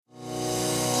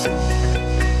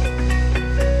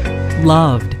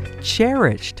Loved,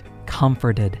 cherished,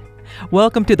 comforted.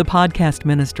 Welcome to the podcast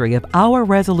ministry of Our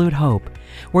Resolute Hope,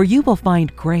 where you will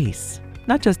find grace,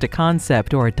 not just a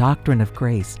concept or a doctrine of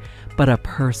grace, but a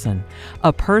person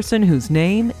whose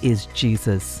name is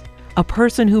Jesus, a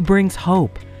person who brings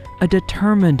hope, a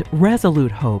determined,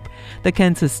 resolute hope that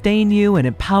can sustain you and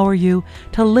empower you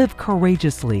to live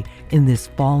courageously in this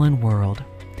fallen world.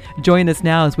 Join us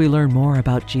now as we learn more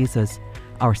about Jesus,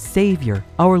 our Savior,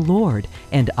 our Lord,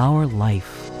 and our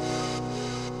life.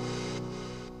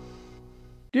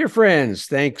 Dear friends,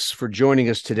 thanks for joining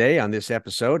us today on this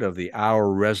episode of the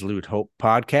Our Resolute Hope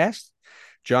podcast.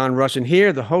 John Russin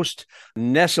here, the host,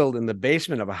 nestled in the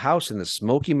basement of a house in the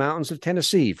Smoky Mountains of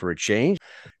Tennessee for a change.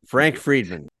 Frank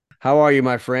Friedman, how are you,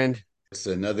 my friend? It's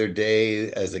another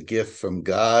day as a gift from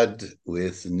God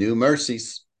with new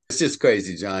mercies. It's just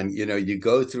crazy, John. You know, you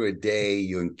go through a day,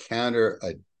 you encounter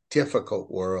a difficult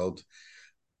world.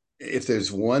 If there's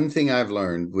one thing I've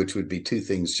learned, which would be two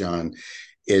things, John,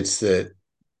 it's that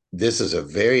this is a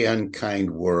very unkind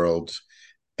world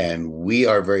and we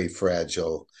are very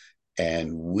fragile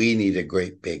and we need a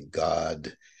great big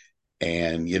God.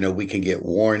 And, you know, we can get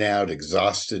worn out,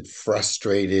 exhausted,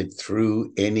 frustrated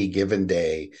through any given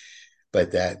day.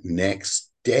 But that next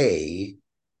day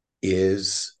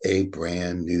is a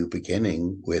brand new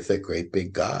beginning with a great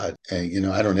big God. And, you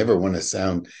know, I don't ever want to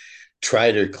sound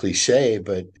trite or cliche,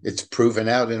 but it's proven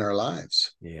out in our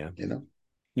lives. Yeah. You know?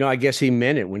 No, I guess he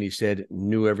meant it when he said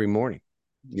new every morning.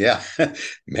 Yeah.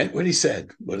 Meant what he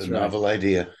said. What That's a novel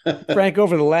idea. Frank,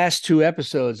 over the last two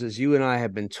episodes, as you and I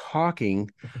have been talking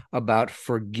about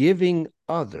forgiving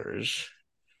others,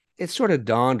 it sort of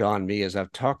dawned on me as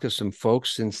I've talked to some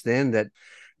folks since then that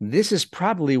this is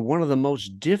probably one of the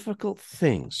most difficult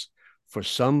things for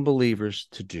some believers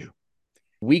to do.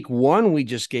 Week one, we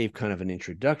just gave kind of an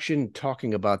introduction,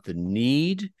 talking about the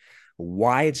need,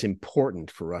 why it's important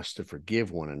for us to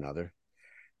forgive one another.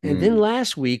 And then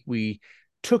last week, we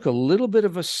took a little bit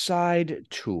of a side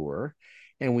tour,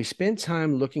 and we spent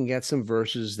time looking at some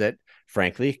verses that,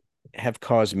 frankly, have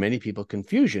caused many people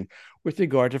confusion with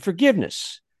regard to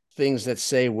forgiveness. Things that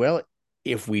say, well,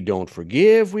 if we don't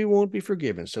forgive, we won't be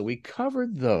forgiven. So we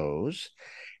covered those.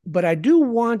 But I do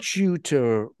want you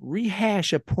to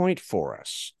rehash a point for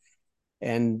us.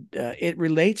 And it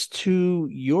relates to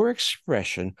your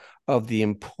expression of the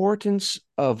importance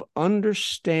of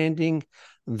understanding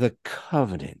the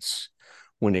covenants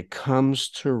when it comes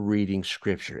to reading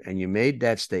Scripture. And you made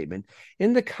that statement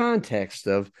in the context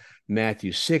of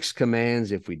Matthew 6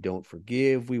 commands, if we don't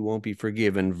forgive, we won't be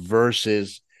forgiven,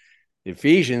 versus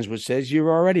Ephesians, which says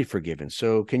you're already forgiven.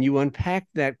 So can you unpack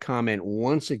that comment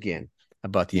once again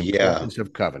about the importance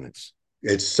of covenants?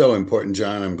 It's so important,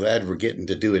 John. I'm glad we're getting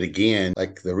to do it again.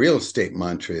 Like the real estate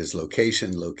mantra is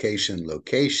location, location,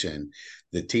 location.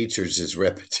 The teachers is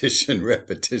repetition,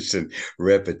 repetition,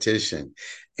 repetition.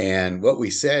 And what we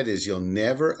said is you'll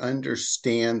never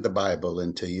understand the Bible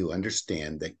until you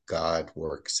understand that God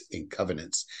works in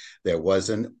covenants. There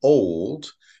was an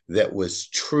old that was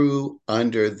true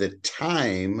under the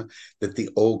time that the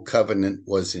old covenant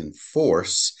was in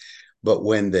force. But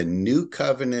when the new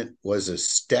covenant was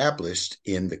established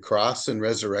in the cross and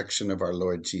resurrection of our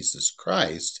Lord Jesus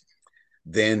Christ,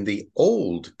 then the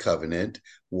old covenant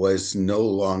was no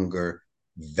longer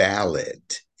valid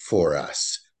for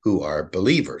us who are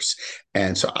believers.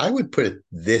 And so I would put it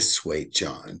this way,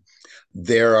 John.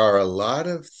 There are a lot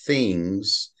of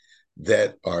things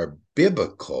that are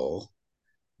biblical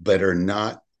but are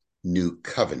not new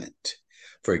covenant.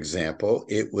 For example,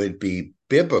 it would be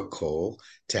biblical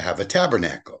to have a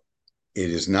tabernacle. It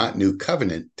is not new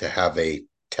covenant to have a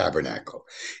tabernacle.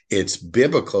 It's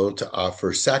biblical to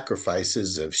offer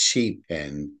sacrifices of sheep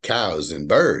and cows and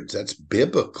birds. That's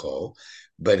biblical,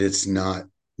 but it's not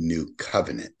new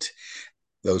covenant.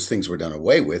 Those things were done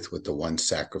away with the one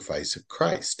sacrifice of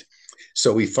Christ.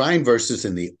 So we find verses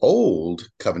in the old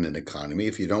covenant economy,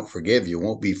 if you don't forgive, you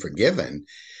won't be forgiven,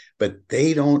 but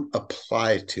they don't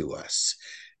apply to us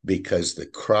because the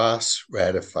cross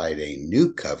ratified a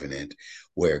new covenant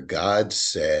where God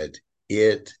said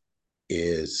it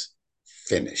is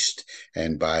finished.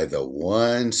 And by the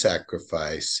one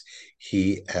sacrifice,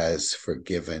 he has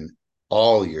forgiven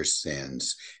all your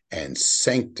sins and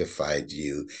sanctified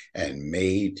you and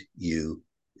made you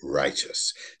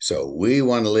righteous. So we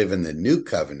want to live in the new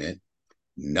covenant,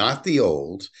 not the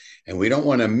old, and we don't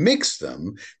want to mix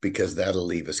them because that'll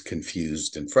leave us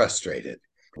confused and frustrated.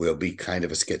 We'll be kind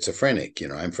of a schizophrenic, you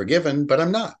know, I'm forgiven, but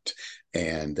I'm not.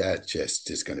 And that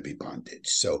just is going to be bondage.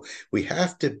 So we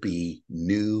have to be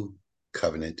new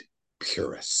covenant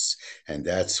purists. And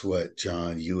that's what,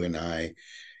 John, you and I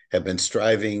have been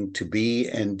striving to be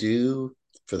and do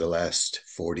for the last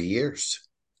 40 years.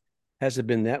 Has it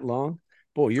been that long?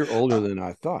 Boy, you're older than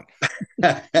I thought.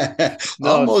 No,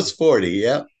 Almost 40,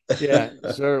 yeah. yeah,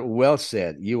 sir. Well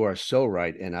said. You are so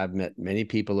right. And I've met many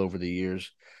people over the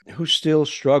years who still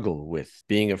struggle with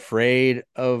being afraid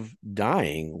of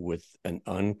dying with an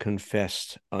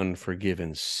unconfessed,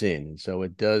 unforgiven sin. And so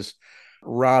it does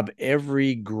rob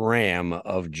every gram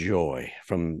of joy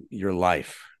from your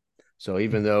life. So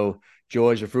even though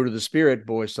joy is a fruit of the Spirit,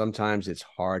 boy, sometimes it's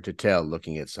hard to tell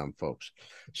looking at some folks.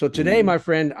 So today, my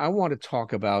friend, I want to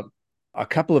talk about a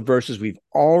couple of verses we've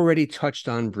already touched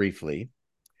on briefly.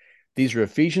 These are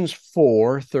Ephesians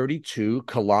 4:32,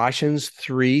 Colossians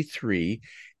 3:3,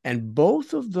 and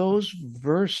both of those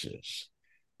verses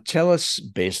tell us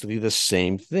basically the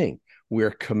same thing.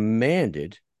 We're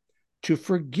commanded to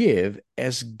forgive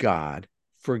as God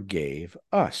forgave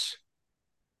us.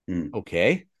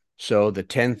 Okay, so the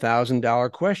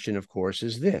 $10,000 question, of course,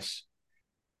 is this: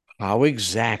 how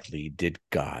exactly did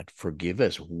God forgive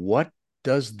us? What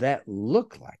does that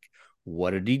look like?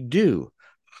 What did he do?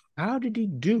 How did he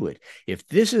do it? If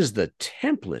this is the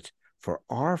template for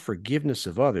our forgiveness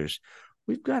of others,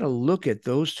 we've got to look at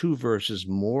those two verses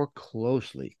more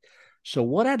closely. So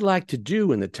what I'd like to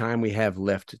do in the time we have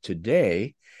left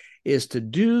today is to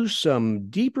do some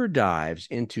deeper dives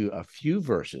into a few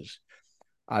verses.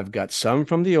 I've got some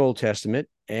from the Old Testament,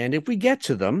 and if we get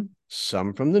to them,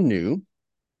 some from the New,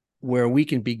 where we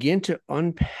can begin to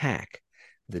unpack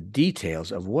the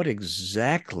details of what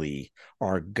exactly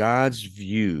are God's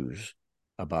views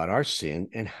about our sin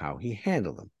and how he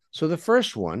handled them. So the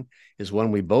first one is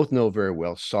one we both know very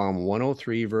well, Psalm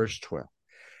 103, verse 12.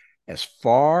 As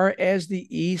far as the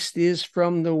east is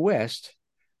from the west,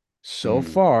 so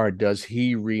far does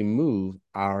he remove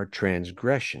our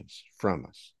transgressions from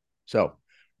us. So,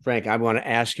 Frank, I want to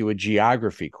ask you a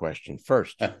geography question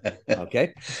first.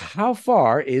 Okay. How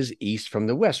far is east from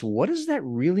the west? What does that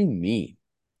really mean?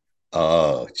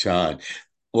 Oh, John,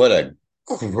 what a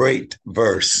great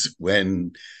verse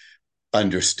when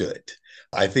understood.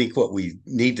 I think what we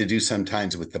need to do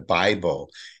sometimes with the Bible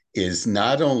is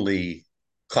not only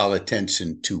call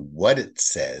attention to what it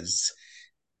says,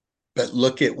 but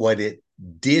look at what it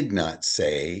did not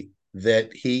say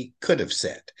that he could have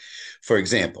said. For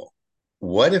example,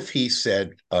 what if he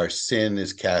said our sin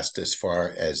is cast as far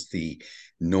as the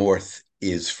north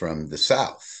is from the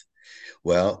south?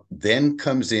 Well, then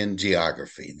comes in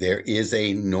geography. There is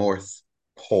a North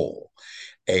Pole,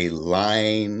 a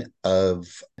line of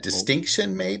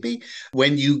distinction, maybe.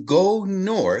 When you go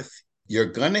north, you're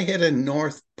going to hit a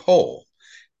North Pole.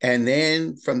 And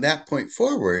then from that point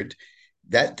forward,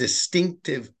 that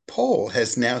distinctive pole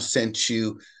has now sent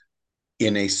you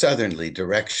in a southerly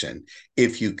direction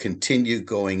if you continue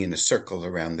going in a circle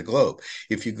around the globe.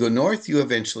 If you go north, you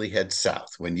eventually head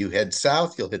south. When you head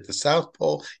south, you'll hit the South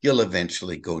Pole, you'll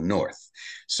eventually go north.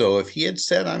 So if he had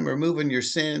said, I'm removing your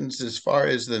sins as far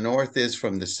as the north is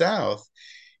from the south,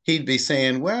 he'd be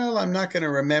saying, well, I'm not going to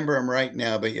remember them right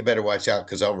now, but you better watch out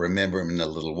because I'll remember them in a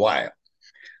little while.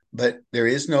 But there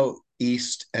is no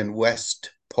east and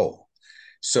west pole.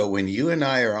 So when you and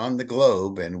I are on the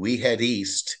globe and we head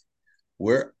east,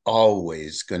 we're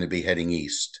always going to be heading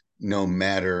east, no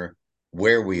matter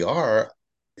where we are,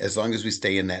 as long as we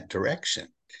stay in that direction.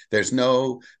 There's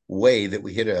no way that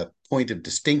we hit a point of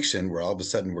distinction where all of a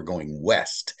sudden we're going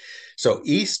west. So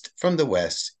east from the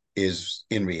west is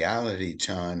in reality,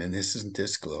 John, and isn't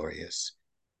this glorious,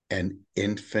 an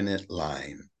infinite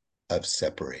line of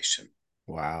separation.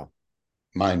 Wow.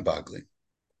 Mind-boggling.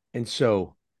 And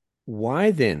so why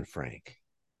then, Frank,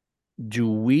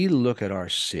 do we look at our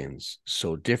sins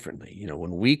so differently? You know,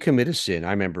 when we commit a sin,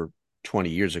 I remember 20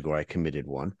 years ago, I committed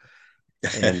one.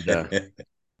 And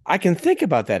I can think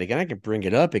about that again. I can bring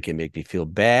it up. It can make me feel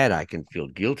bad. I can feel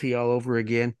guilty all over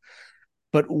again.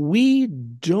 But we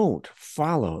don't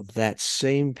follow that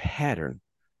same pattern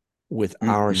with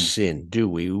our sin, do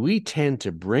we? We tend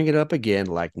to bring it up again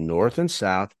like north and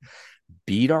south,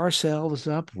 beat ourselves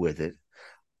up with it,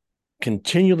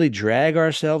 continually drag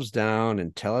ourselves down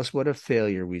and tell us what a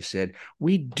failure we said.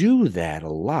 We do that a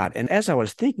lot. And as I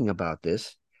was thinking about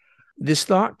this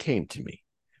thought came to me.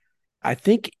 I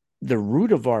think the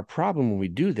root of our problem when we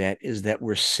do that is that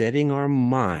we're setting our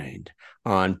mind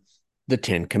on the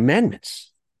 10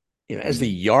 Commandments, you know, as the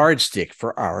yardstick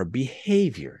for our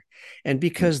behavior. And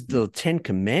because the 10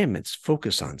 Commandments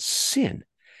focus on sin,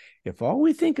 if all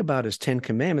we think about is 10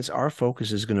 Commandments, our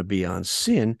focus is going to be on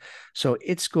sin. So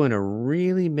it's going to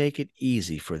really make it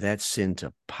easy for that sin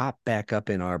to pop back up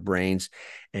in our brains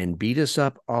and beat us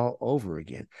up all over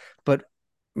again. But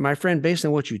my friend, based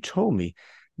on what you told me,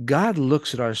 God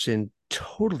looks at our sin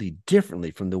totally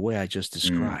differently from the way I just Mm.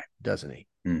 described, doesn't he?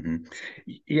 Mm-hmm.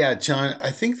 Yeah, John,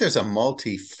 I think there's a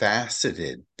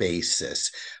multifaceted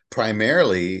basis,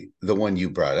 primarily the one you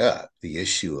brought up, the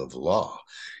issue of law.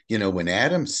 You know, when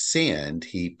Adam sinned,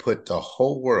 he put the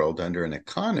whole world under an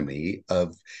economy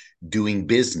of doing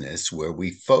business where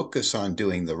we focus on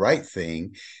doing the right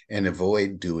thing and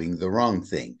avoid doing the wrong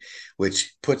thing,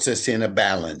 which puts us in a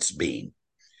balance beam.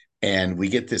 And we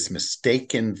get this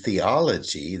mistaken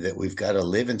theology that we've got to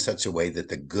live in such a way that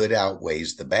the good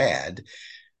outweighs the bad,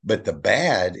 but the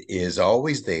bad is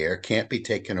always there, can't be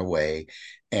taken away.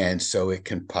 And so it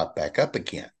can pop back up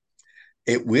again.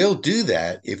 It will do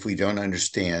that if we don't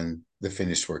understand the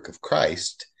finished work of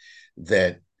Christ,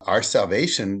 that our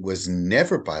salvation was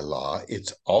never by law,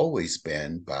 it's always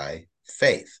been by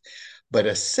faith. But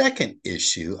a second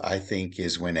issue, I think,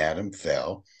 is when Adam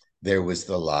fell, there was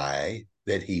the lie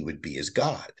that he would be as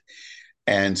God.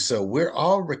 And so we're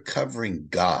all recovering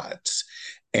gods.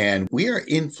 And we are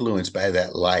influenced by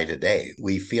that lie today.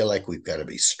 We feel like we've got to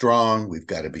be strong, we've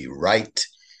got to be right,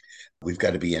 we've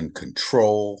got to be in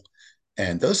control.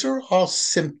 And those are all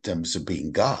symptoms of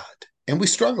being God. And we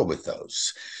struggle with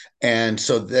those. And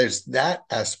so there's that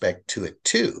aspect to it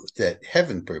too, that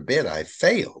heaven forbid I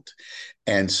failed.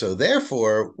 And so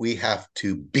therefore, we have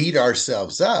to beat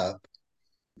ourselves up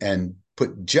and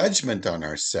put judgment on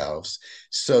ourselves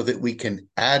so that we can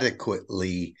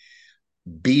adequately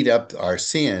beat up our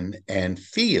sin and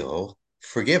feel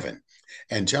forgiven.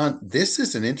 And John, this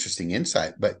is an interesting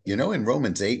insight, but you know, in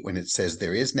Romans 8, when it says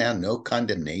there is now no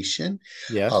condemnation,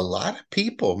 Yes. a lot of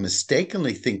people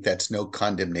mistakenly think that's no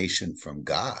condemnation from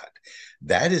God.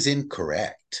 That is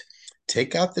incorrect.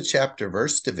 Take out the chapter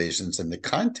verse divisions, and the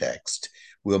context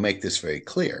will make this very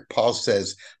clear. Paul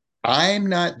says, I'm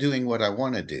not doing what I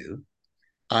want to do.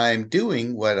 I'm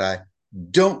doing what I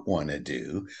don't want to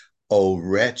do. Oh,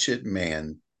 wretched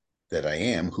man that I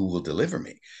am, who will deliver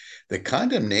me? The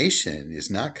condemnation is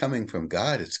not coming from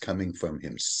God, it's coming from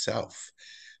himself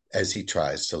as he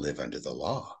tries to live under the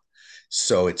law.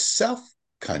 So it's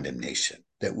self-condemnation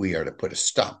that we are to put a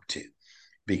stop to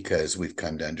because we've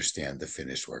come to understand the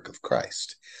finished work of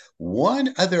Christ.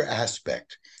 One other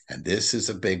aspect, and this is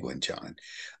a big one, John.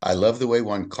 I love the way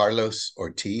Juan Carlos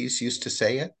Ortiz used to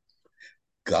say it.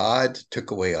 God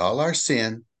took away all our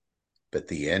sin, but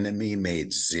the enemy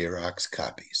made Xerox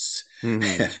copies.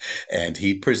 Mm-hmm. And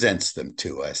he presents them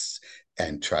to us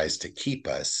and tries to keep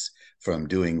us from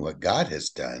doing what God has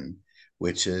done,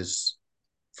 which is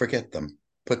forget them,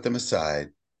 put them aside,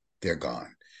 they're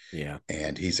gone. Yeah.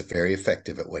 And he's very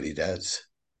effective at what he does.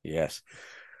 Yes.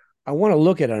 I want to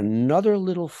look at another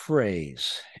little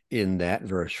phrase in that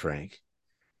verse, Frank.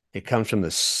 It comes from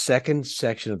the second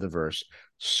section of the verse.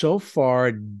 So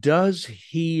far does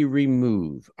he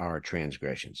remove our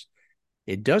transgressions.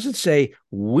 It doesn't say,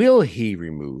 will he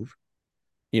remove,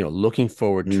 looking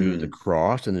forward to the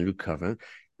cross and the new covenant,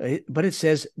 but it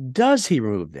says, does he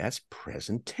remove? That's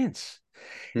present tense.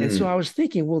 And so I was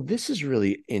thinking, well, this is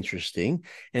really interesting.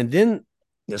 And then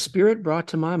the Spirit brought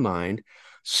to my mind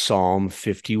Psalm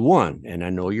 51. And I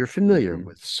know you're familiar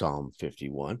with Psalm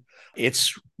 51.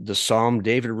 It's the psalm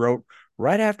David wrote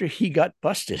right after he got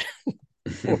busted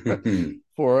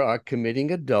for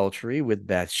committing adultery with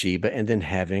Bathsheba and then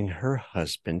having her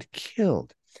husband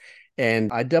killed.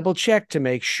 And I double checked to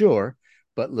make sure,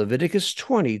 but Leviticus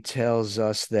 20 tells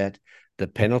us that the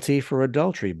penalty for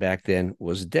adultery back then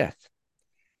was death.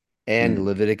 And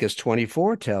Leviticus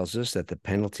 24 tells us that the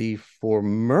penalty for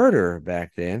murder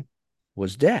back then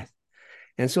was death.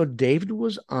 And so David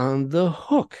was on the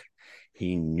hook.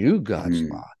 He knew God's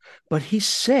law, but he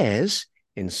says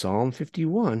in Psalm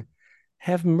 51,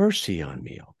 have mercy on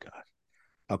me, O God,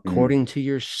 according to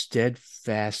your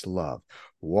steadfast love.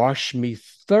 Wash me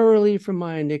thoroughly from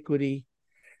my iniquity,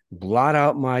 blot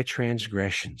out my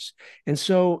transgressions. And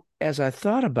so as I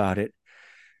thought about it,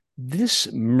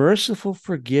 this merciful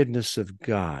forgiveness of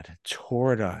God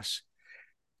toward us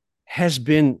has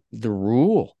been the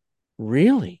rule,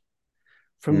 really,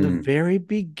 from the very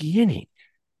beginning.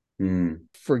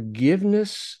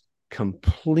 Forgiveness,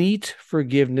 complete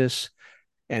forgiveness,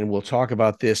 and we'll talk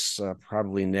about this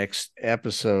probably next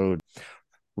episode,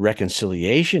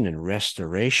 reconciliation and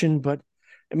restoration. But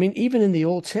I mean, even in the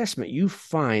Old Testament, you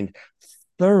find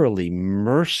thoroughly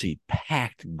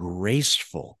mercy-packed,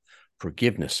 graceful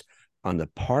forgiveness on the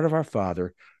part of our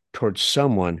Father towards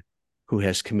someone who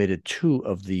has committed two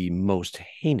of the most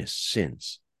heinous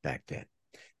sins back then.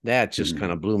 That just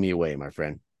kind of blew me away, my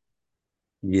friend.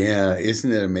 Yeah,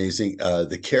 isn't it amazing?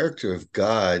 The character of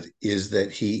God is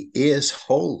that he is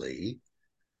holy,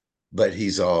 but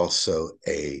he's also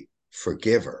a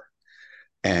forgiver.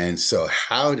 And so,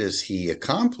 how does he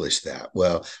accomplish that?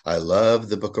 Well, I love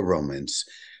the book of Romans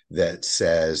that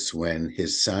says when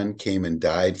his son came and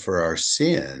died for our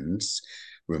sins,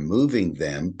 removing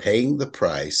them, paying the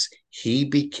price, he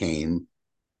became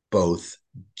both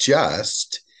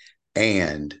just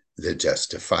and the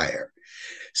justifier.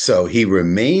 So he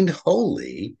remained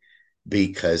holy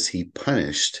because he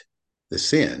punished the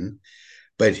sin,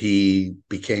 but he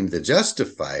became the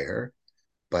justifier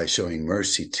by showing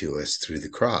mercy to us through the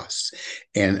cross.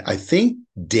 And I think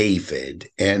David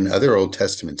and other Old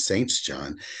Testament saints,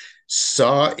 John,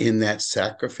 saw in that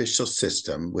sacrificial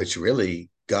system, which really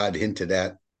God hinted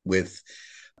at with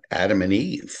Adam and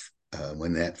Eve,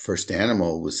 when that first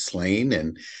animal was slain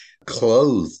and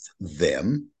clothed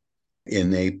them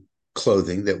in a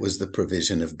clothing that was the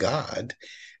provision of God.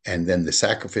 And then the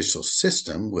sacrificial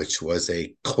system, which was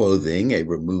a clothing, a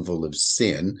removal of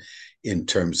sin in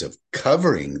terms of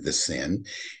covering the sin,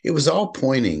 it was all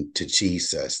pointing to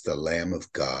Jesus, the Lamb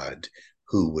of God,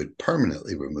 who would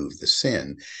permanently remove the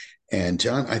sin. And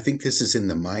John, I think this is in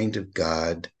the mind of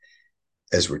God,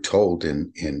 as we're told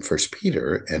in First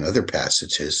Peter and other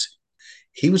passages.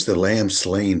 He was the lamb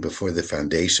slain before the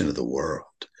foundation of the world.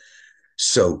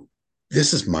 So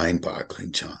this is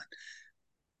mind-boggling, John.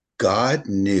 God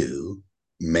knew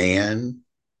man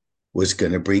was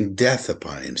going to bring death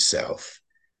upon himself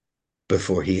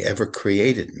before he ever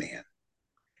created man.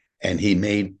 And he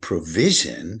made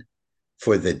provision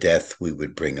for the death we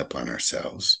would bring upon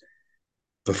ourselves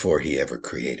before he ever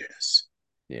created us.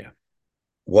 Yeah.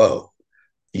 Whoa.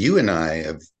 You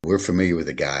and we're familiar with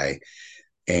a guy,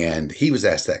 and he was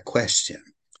asked that question.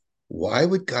 Why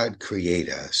would God create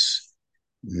us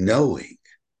knowing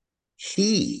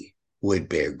he would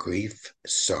bear grief,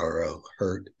 sorrow,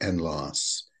 hurt, and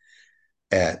loss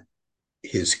at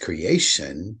his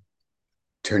creation,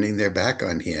 turning their back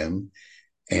on him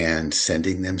and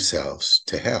sending themselves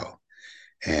to hell?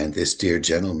 And this dear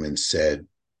gentleman said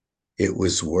it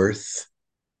was worth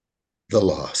the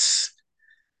loss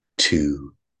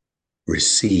to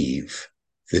receive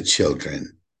the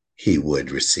children he would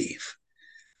receive.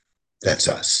 That's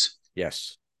us.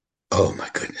 Yes. Oh, my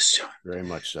goodness, John. Very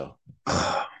much so.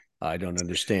 I don't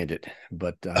understand it,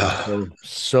 but I'm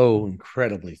so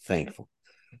incredibly thankful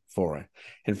for it.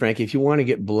 And Frankie, if you want to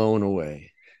get blown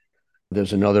away,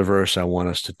 there's another verse I want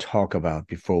us to talk about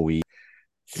before we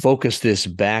focus this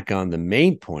back on the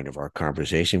main point of our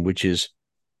conversation, which is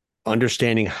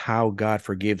understanding how God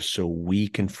forgives so we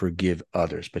can forgive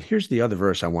others. But here's the other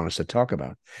verse I want us to talk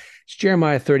about. It's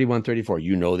Jeremiah 31:34.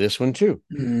 You know this one too.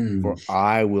 For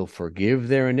I will forgive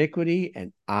their iniquity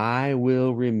and I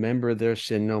will remember their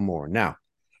sin no more. Now,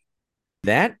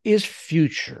 that is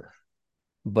future,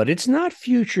 but it's not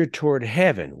future toward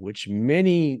heaven, which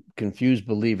many confused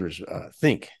believers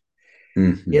think.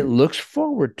 Mm-hmm. It looks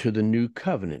forward to the new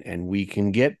covenant, and we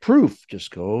can get proof.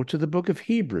 Just go to the book of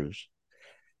Hebrews.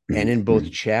 And in both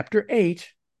chapter 8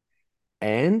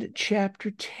 and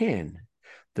chapter 10,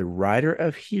 the writer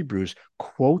of Hebrews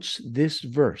quotes this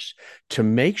verse to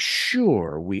make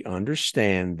sure we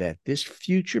understand that this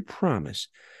future promise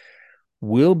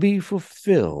will be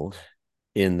fulfilled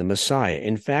in the Messiah.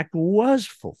 In fact, was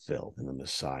fulfilled in the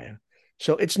Messiah.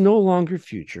 So it's no longer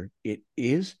future. It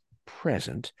is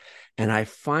present. And I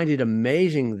find it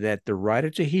amazing that the writer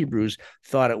to Hebrews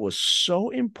thought it was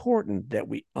so important that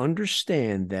we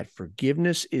understand that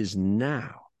forgiveness is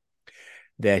now,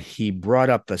 that he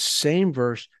brought up the same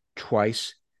verse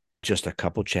twice, just a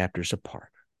couple chapters apart.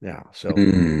 Now, so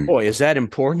boy, is that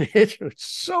important? It's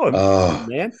so important,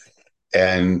 man.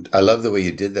 And I love the way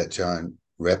you did that, John.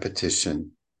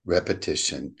 Repetition.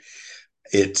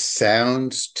 It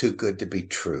sounds too good to be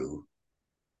true,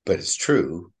 but it's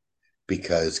true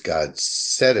because God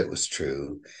said it was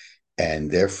true,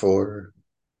 and therefore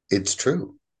it's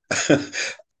true.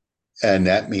 And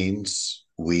that means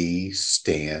we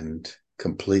stand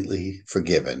completely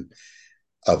forgiven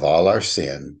of all our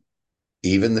sin,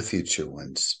 even the future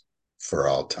ones, for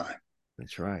all time.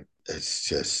 That's right. It's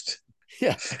just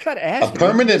I gotta ask a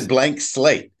permanent blank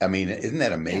slate. I mean, isn't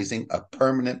that amazing? Yeah. A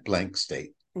permanent blank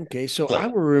slate. Okay, so I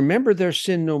will remember their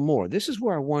sin no more. This is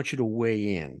where I want you to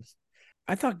weigh in.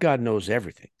 I thought God knows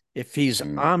everything. If he's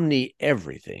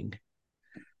omni-everything,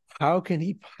 how can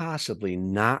he possibly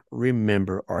not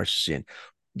remember our sin?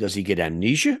 Does he get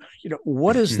amnesia?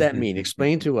 What does that mean?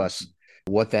 Explain to us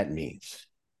what that means.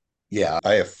 Yeah,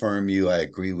 I affirm you. I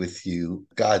agree with you.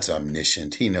 God's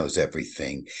omniscient. He knows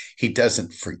everything. He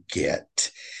doesn't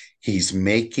forget. He's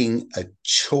making a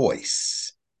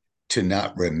choice to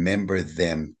not remember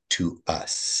them to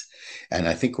us. And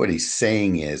I think what he's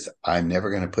saying is, I'm never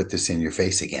going to put this in your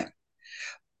face again.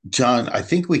 John, I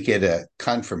think we get a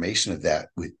confirmation of that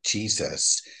with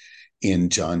Jesus in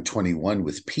John 21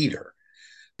 with Peter.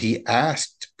 He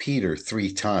asked Peter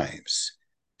 3 times,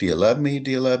 "Do you love me?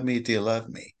 Do you love me? Do you love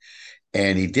me?"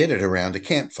 And he did it around a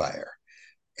campfire.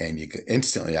 And you could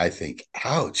instantly, I think,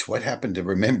 ouch, what happened to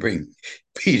remembering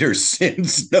Peter's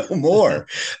sins no more?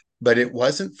 But it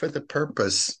wasn't for the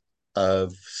purpose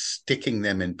of sticking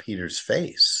them in Peter's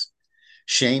face,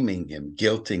 shaming him,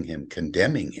 guilting him,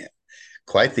 condemning him.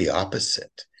 Quite the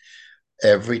opposite.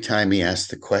 Every time he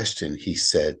asked the question, he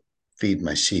said, "Feed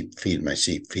my sheep, feed my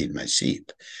sheep, feed my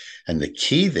sheep." And the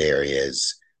key there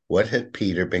is, what had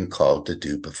Peter been called to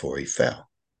do before he fell?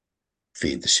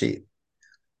 Feed the sheep.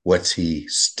 What's he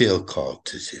still called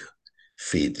to do?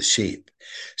 Feed the sheep.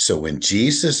 So when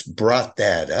Jesus brought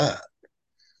that up,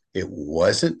 it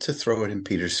wasn't to throw it in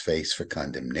Peter's face for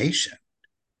condemnation,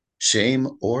 shame,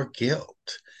 or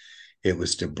guilt. It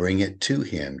was to bring it to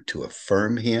him, to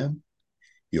affirm him,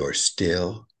 "You're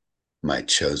still my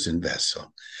chosen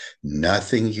vessel.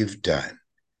 Nothing you've done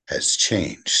has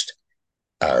changed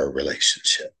our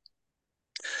relationship."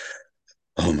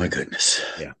 Oh my goodness.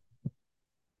 Yeah.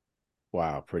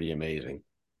 Wow. Pretty amazing.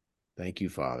 Thank you,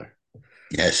 Father.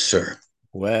 Yes, sir.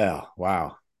 Well,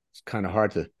 wow. It's kind of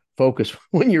hard to focus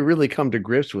when you really come to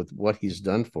grips with what he's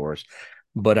done for us.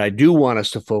 But I do want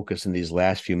us to focus in these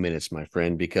last few minutes, my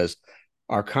friend, because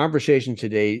our conversation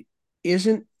today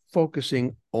isn't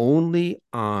focusing only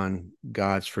on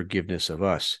God's forgiveness of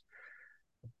us,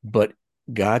 but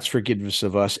God's forgiveness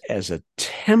of us as a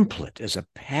template, as a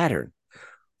pattern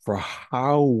for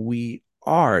how we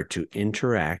are to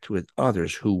interact with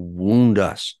others who wound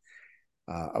us.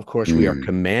 Of course, we are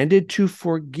commanded to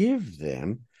forgive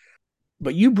them,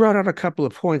 but you brought out a couple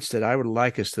of points that I would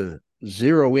like us to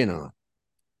zero in on.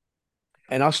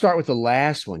 And I'll start with the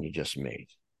last one you just made.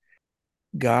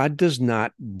 God does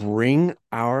not bring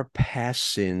our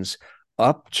past sins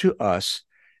up to us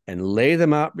and lay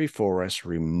them out before us,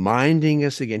 reminding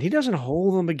us again. He doesn't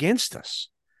hold them against us.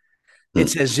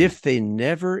 It's as if they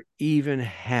never even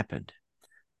happened.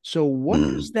 So what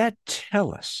does that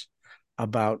tell us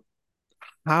about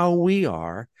how we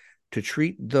are to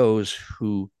treat those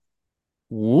who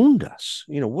wound us?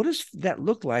 What does that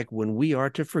look like when we are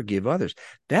to forgive others?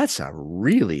 That's a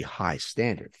really high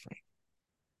standard, Frank.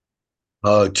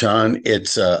 Oh, John,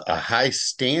 it's a high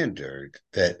standard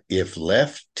that if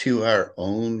left to our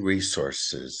own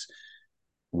resources,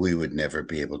 we would never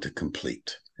be able to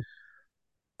complete.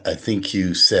 I think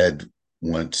you said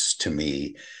once to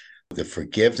me, the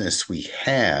forgiveness we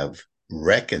have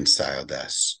reconciled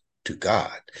us to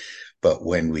God. But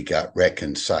when we got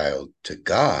reconciled to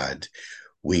God,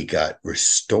 we got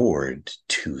restored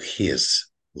to his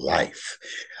life.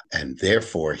 And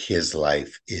therefore, his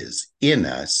life is in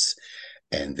us.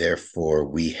 And therefore,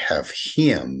 we have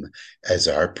him as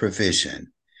our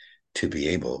provision to be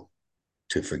able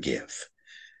to forgive.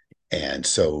 And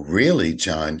so, really,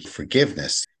 John,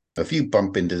 forgiveness, if you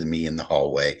bump into me in the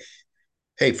hallway,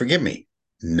 "Hey, forgive me,"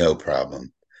 no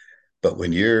problem. But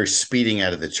when you're speeding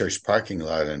out of the church parking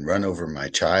lot and run over my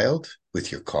child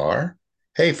with your car,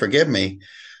 "Hey, forgive me."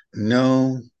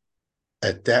 No,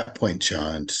 at that point,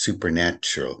 John,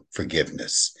 supernatural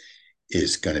forgiveness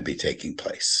is going to be taking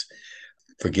place.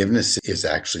 Forgiveness is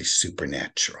actually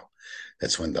supernatural.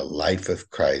 That's when the life of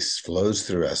Christ flows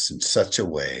through us in such a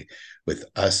way, with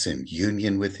us in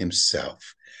union with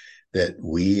himself, that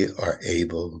we are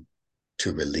able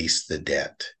to release the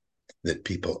debt that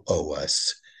people owe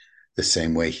us the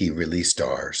same way he released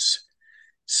ours,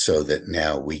 so that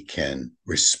now we can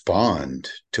respond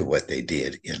to what they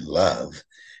did in love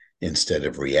instead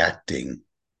of reacting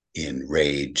in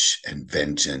rage and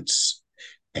vengeance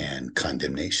and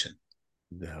condemnation.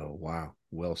 Oh, wow.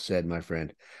 Well said, my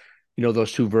friend.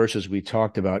 Those two verses we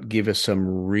talked about give us some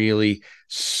really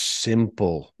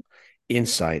simple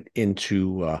insight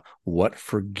into what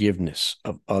forgiveness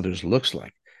of others looks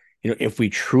like. If we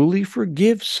truly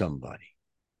forgive somebody,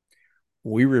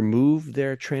 we remove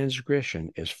their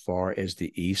transgression as far as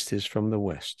the east is from the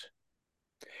west.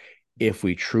 If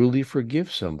we truly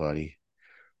forgive somebody,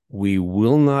 we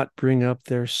will not bring up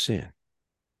their sin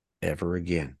ever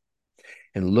again.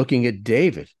 And looking at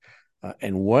David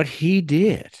and what he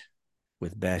did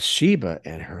with Bathsheba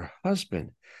and her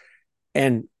husband,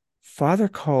 and Father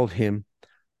called him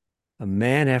a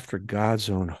man after God's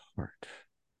own heart.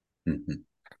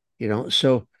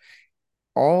 So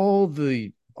all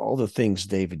the things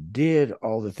David did,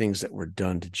 all the things that were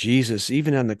done to Jesus,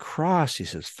 even on the cross, he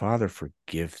says, "Father,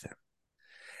 forgive them."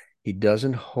 He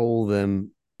doesn't hold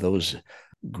them, those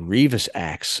grievous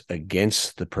acts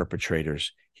against the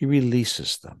perpetrators. He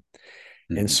releases them.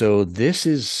 And so this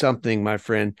is something, my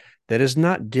friend, that is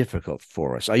not difficult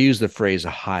for us. I use the phrase a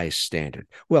high standard.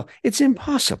 Well, it's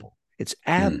impossible. It's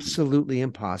absolutely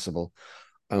impossible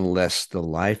unless the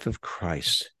life of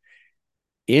Christ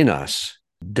in us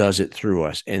does it through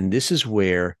us. And this is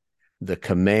where the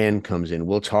command comes in.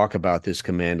 We'll talk about this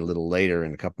command a little later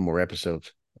in a couple more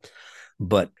episodes.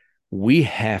 But we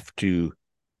have to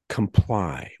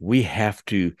comply. We have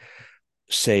to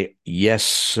say, yes,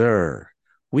 sir.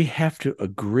 We have to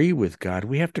agree with God.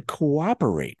 We have to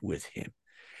cooperate with him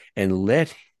and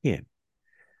let him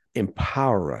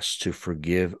empower us to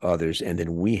forgive others. And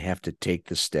then we have to take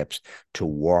the steps to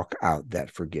walk out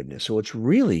that forgiveness. So it's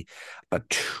really a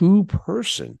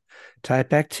two-person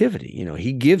type activity. You know,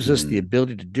 he gives us the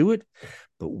ability to do it,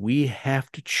 but we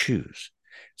have to choose.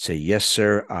 Say, yes,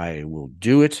 sir, I will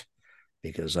do it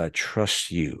because I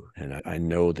trust you. And I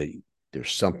know that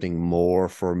there's something more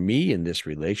for me in this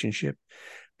relationship,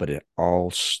 but it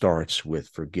all starts with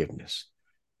forgiveness.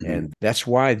 And that's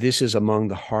why this is among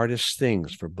the hardest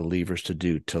things for believers to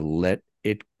do, to let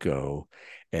it go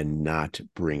and not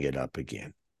bring it up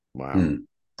again. Wow.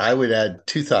 I would add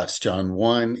two thoughts, John.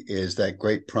 One is that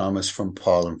great promise from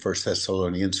Paul in 1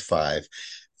 Thessalonians 5.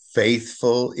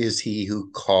 Faithful is he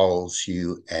who calls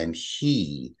you, and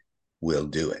he will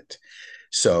do it.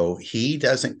 So he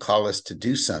doesn't call us to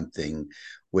do something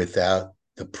without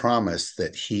the promise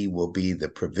that he will be the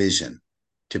provision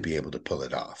to be able to pull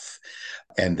it off.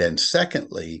 And then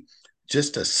secondly,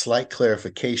 just a slight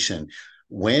clarification.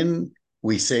 When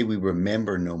we say we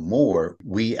remember no more,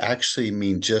 we actually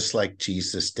mean just like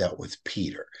Jesus dealt with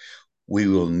Peter. We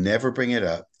will never bring it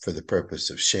up for the purpose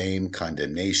of shame,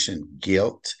 condemnation,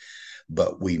 guilt,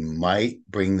 but we might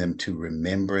bring them to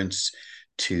remembrance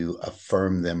to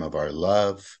affirm them of our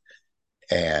love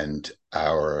and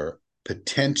our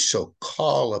potential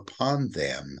call upon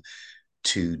them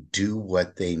to do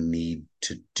what they need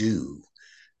to do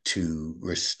to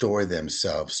restore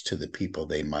themselves to the people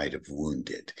they might have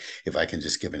wounded. If I can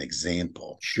just give an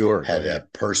example. Sure. Had a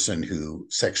person who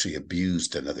sexually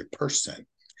abused another person.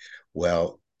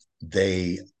 Well,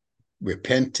 they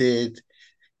repented,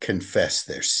 confessed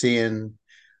their sin,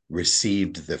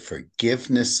 received the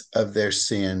forgiveness of their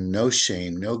sin, no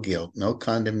shame, no guilt, no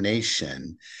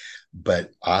condemnation.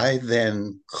 But I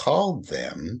then called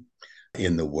them,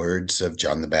 in the words of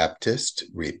John the Baptist,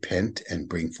 repent and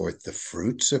bring forth the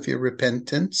fruits of your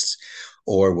repentance.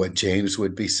 Or what James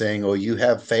would be saying, oh, you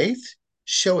have faith?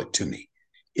 Show it to me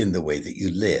in the way that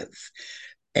you live.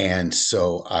 And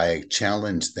so I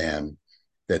challenged them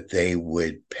that they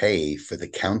would pay for the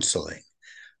counseling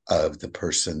of the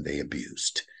person they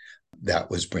abused. That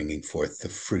was bringing forth the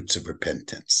fruits of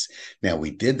repentance. Now,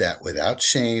 we did that without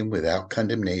shame, without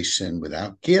condemnation,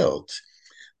 without guilt,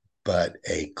 but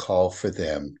a call for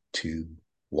them to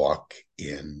walk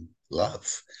in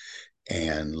love.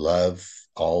 And love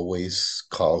always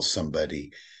calls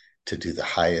somebody to do the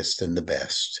highest and the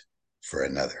best for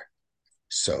another.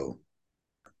 So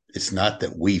it's not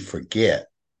that we forget,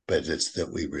 but it's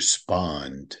that we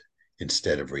respond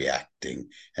instead of reacting,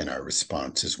 and our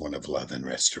response is one of love and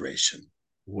restoration.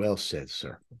 Well said,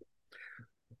 sir.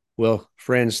 Well,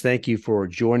 friends, thank you for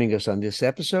joining us on this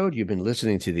episode. You've been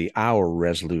listening to the Our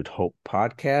Resolute Hope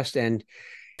podcast, and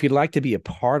if you'd like to be a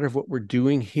part of what we're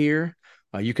doing here,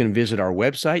 you can visit our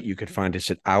website. You can find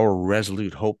us at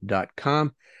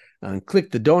ourresolutehope.com and click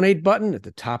the donate button at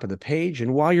the top of the page.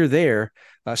 And while you're there,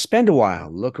 spend a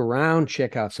while, look around,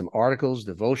 check out some articles,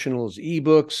 devotionals,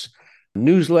 ebooks,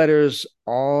 newsletters,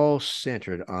 all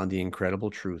centered on the incredible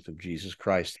truth of Jesus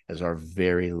Christ as our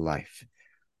very life.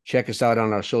 Check us out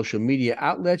on our social media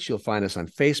outlets. You'll find us on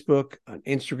Facebook, on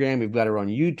Instagram. We've got our own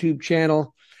YouTube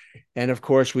channel. And of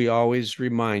course, we always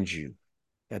remind you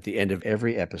at the end of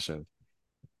every episode,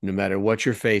 no matter what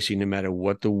you're facing, no matter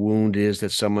what the wound is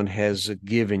that someone has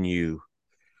given you,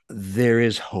 there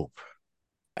is hope.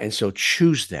 And so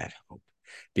choose that hope,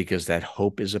 because that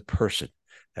hope is a person.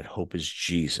 That hope is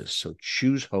Jesus. So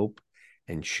choose hope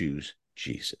and choose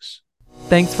Jesus.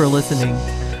 Thanks for listening.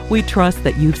 We trust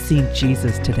that you've seen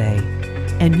Jesus today.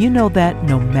 And you know that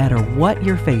no matter what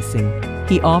you're facing,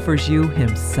 he offers you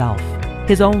himself,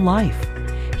 his own life.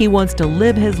 He wants to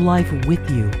live his life with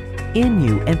you, in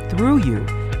you, and through you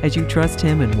as you trust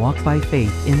him and walk by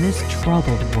faith in this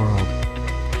troubled world.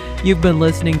 You've been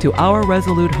listening to Our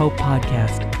Resolute Hope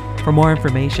podcast. For more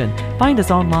information, find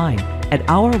us online at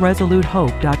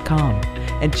ourresolutehope.com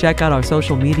and check out our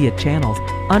social media channels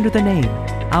under the name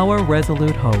Our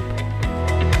Resolute Hope.